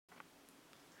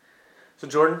So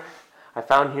Jordan, I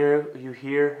found you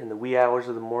here in the wee hours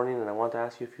of the morning, and I want to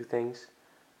ask you a few things.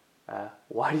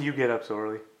 Why do you get up so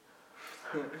early?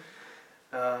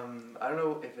 I don't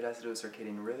know if it has to do with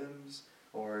circadian rhythms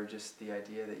or just the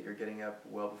idea that you're getting up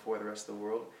well before the rest of the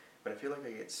world, but I feel like I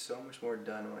get so much more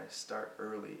done when I start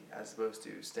early as opposed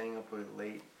to staying up really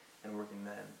late and working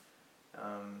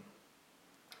then.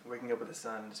 Waking up with the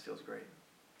sun just feels great.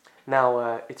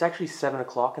 Now it's actually 7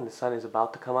 o'clock, and the sun is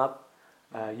about to come up.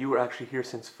 You were actually here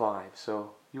since 5,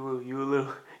 so you were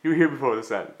here before the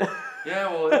sun. Yeah,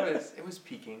 well, it was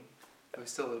peaking. It was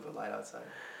still a little bit light outside.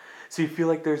 So you feel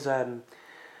like there's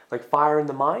like fire in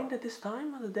the mind at this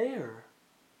time of the day, or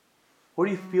where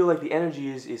do you feel like the energy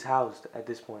is housed at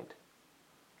this point?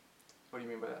 What do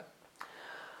you mean by that?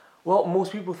 Well,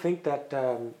 most people think that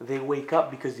they wake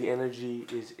up because the energy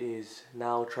is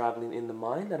now traveling in the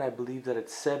mind, and I believe that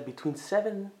it's said between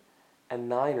 7 and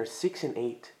 9 or 6 and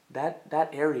 8. That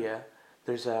area,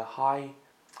 there's a high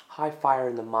fire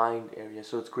in the mind area,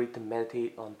 so it's great to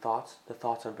meditate on thoughts. The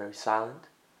thoughts are very silent,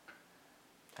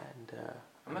 and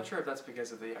I'm not sure if that's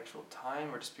because of the actual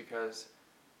time or just because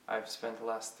I've spent the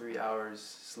last 3 hours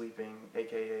sleeping,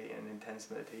 aka an intense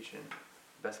meditation,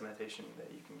 best meditation that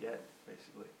you can get,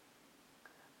 basically.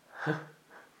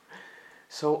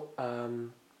 so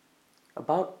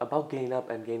about getting up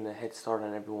and getting a head start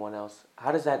on everyone else.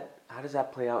 How does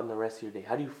that play out in the rest of your day?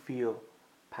 How do you feel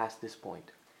past this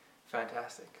point?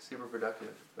 Fantastic, super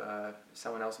productive.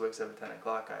 Someone else wakes up at 10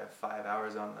 o'clock, I have 5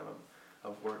 hours on them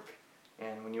of work.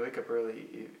 And when you wake up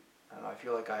early, I don't know, I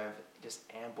feel like I have just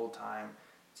ample time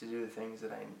to do the things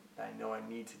that I know I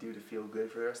need to do to feel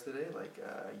good for the rest of the day, like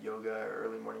yoga,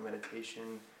 early morning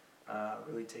meditation,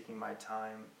 really taking my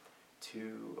time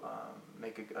to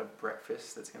make a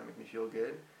breakfast that's going to make me feel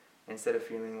good instead of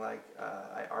feeling like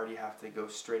I already have to go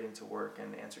straight into work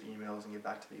and answer emails and get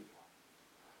back to people.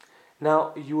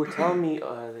 Now, you were telling me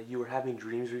that you were having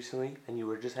dreams recently, and you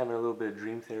were just having a little bit of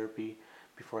dream therapy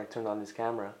before I turned on this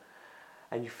camera,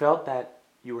 and you felt that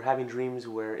you were having dreams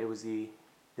where it was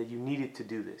that you needed to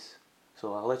do this.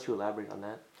 So I'll let you elaborate on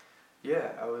that.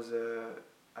 Yeah,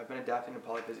 I've been adapting to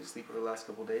polyphasic sleep over the last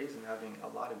couple of days and having a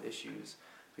lot of issues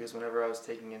because whenever I was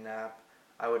taking a nap,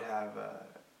 I would have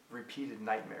repeated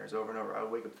nightmares over and over. I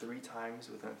would wake up 3 times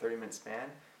within a 30-minute span,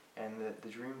 and the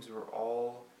dreams were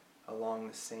all along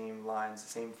the same lines, the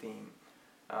same theme.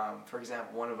 For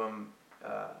example, one of them,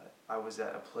 I was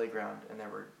at a playground and there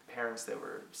were parents that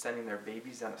were sending their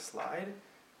babies down a slide,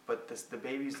 but the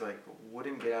babies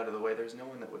wouldn't get out of the way. There's no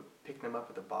one that would pick them up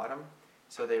at the bottom,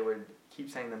 so they would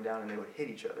keep sending them down and they would hit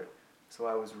each other. So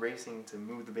I was racing to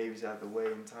move the babies out of the way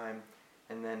in time,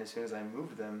 and then as soon as I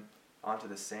moved them onto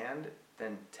the sand,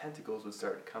 then tentacles would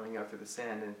start coming out through the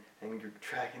sand and you're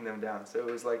dragging them down. So it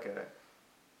was like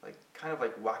kind of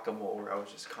like whack-a-mole, where I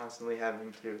was just constantly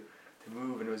having to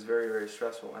move, and it was very, very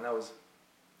stressful. And that was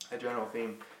a general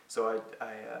theme. So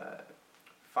I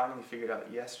finally figured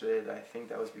out yesterday that I think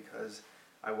that was because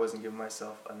I wasn't giving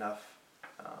myself enough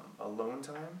alone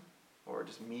time or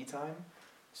just me time.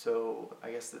 So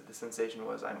I guess the sensation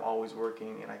was I'm always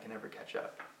working and I can never catch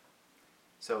up.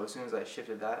 So as soon as I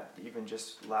shifted that, even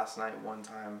just last night one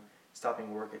time,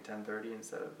 stopping work at 10:30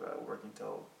 instead of working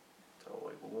till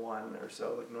like 1 or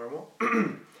so like normal,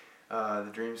 the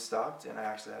dream stopped and I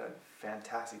actually had a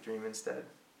fantastic dream instead.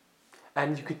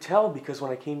 And you could tell because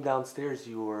when I came downstairs,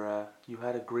 you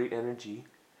had a great energy,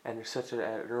 and you're such at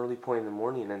an early point in the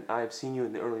morning. And I've seen you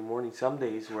in the early morning some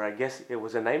days where I guess it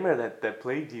was a nightmare that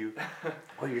plagued you,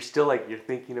 or you're still like you're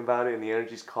thinking about it and the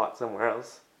energy's caught somewhere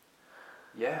else.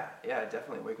 Yeah,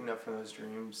 definitely. Waking up from those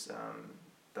dreams,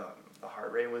 the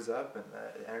heart rate was up and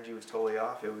the energy was totally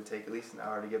off. It would take at least an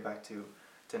hour to get back to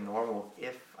normal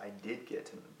if I did get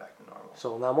back to normal.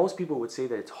 So now most people would say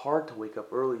that it's hard to wake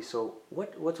up early. So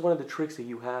what's one of the tricks that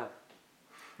you have?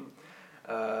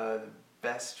 The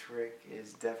best trick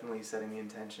is definitely setting the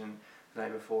intention the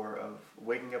night before of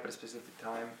waking up at a specific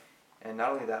time, and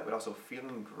not only that, but also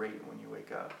feeling great when you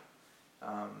wake up.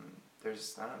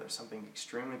 There's something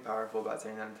extremely powerful about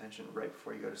setting that intention right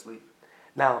before you go to sleep.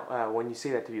 Now, when you say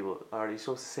that to people, are you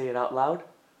supposed to say it out loud?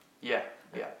 Yeah,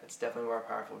 it's definitely more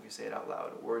powerful if you say it out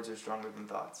loud. Words are stronger than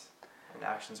thoughts, and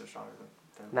actions are stronger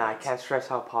than Now, I words. can't stress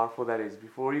how powerful that is.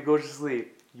 Before you go to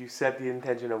sleep, you set the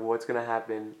intention of what's going to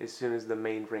happen as soon as the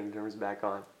main brain turns back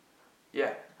on.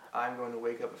 Yeah, I'm going to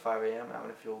wake up at 5 a.m. and I'm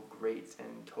going to feel great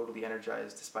and totally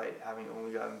energized despite having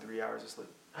only gotten 3 hours of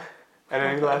sleep. And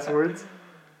any last words?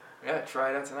 Yeah, try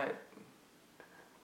it out tonight.